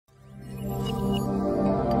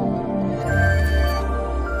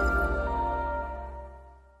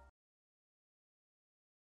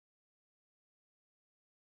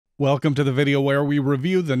Welcome to the video where we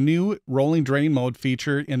review the new Rolling Drain Mode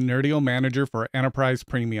feature in Nerdio Manager for Enterprise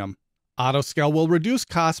Premium. Autoscale will reduce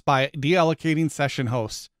costs by deallocating session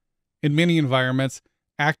hosts. In many environments,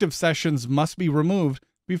 active sessions must be removed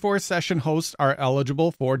before session hosts are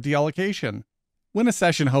eligible for deallocation. When a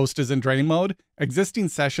session host is in drain mode, existing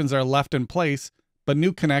sessions are left in place, but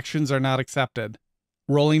new connections are not accepted.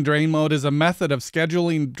 Rolling Drain Mode is a method of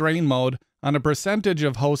scheduling drain mode on a percentage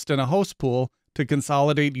of hosts in a host pool to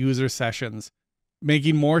consolidate user sessions,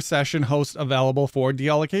 making more session hosts available for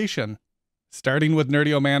deallocation. Starting with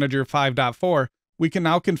Nerdio Manager 5.4, we can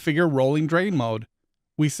now configure Rolling Drain Mode.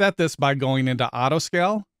 We set this by going into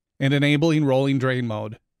Autoscale and enabling Rolling Drain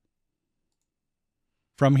Mode.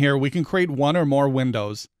 From here, we can create one or more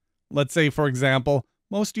windows. Let's say, for example,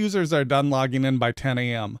 most users are done logging in by 10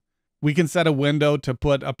 a.m. We can set a window to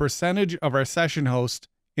put a percentage of our session host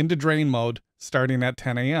into drain mode starting at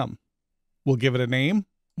 10 a.m. We'll give it a name,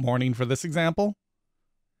 morning for this example.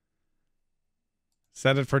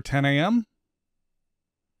 Set it for 10 a.m.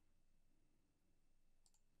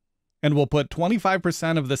 And we'll put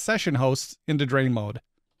 25% of the session hosts into drain mode.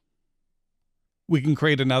 We can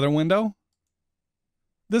create another window.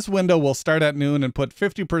 This window will start at noon and put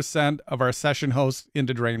 50% of our session hosts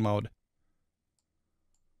into drain mode.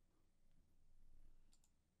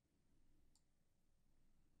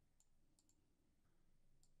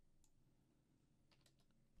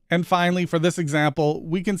 And finally, for this example,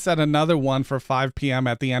 we can set another one for 5 p.m.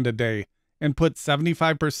 at the end of day and put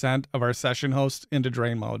 75% of our session hosts into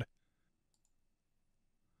drain mode.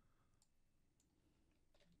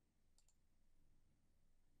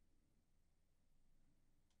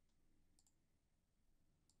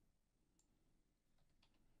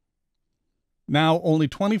 Now, only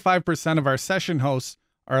 25% of our session hosts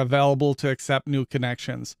are available to accept new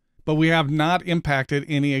connections, but we have not impacted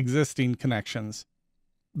any existing connections.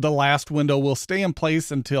 The last window will stay in place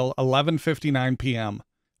until 11:59 p.m.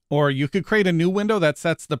 Or you could create a new window that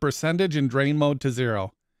sets the percentage in drain mode to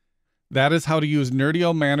 0. That is how to use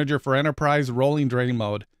Nerdio Manager for Enterprise Rolling Drain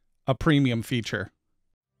Mode, a premium feature.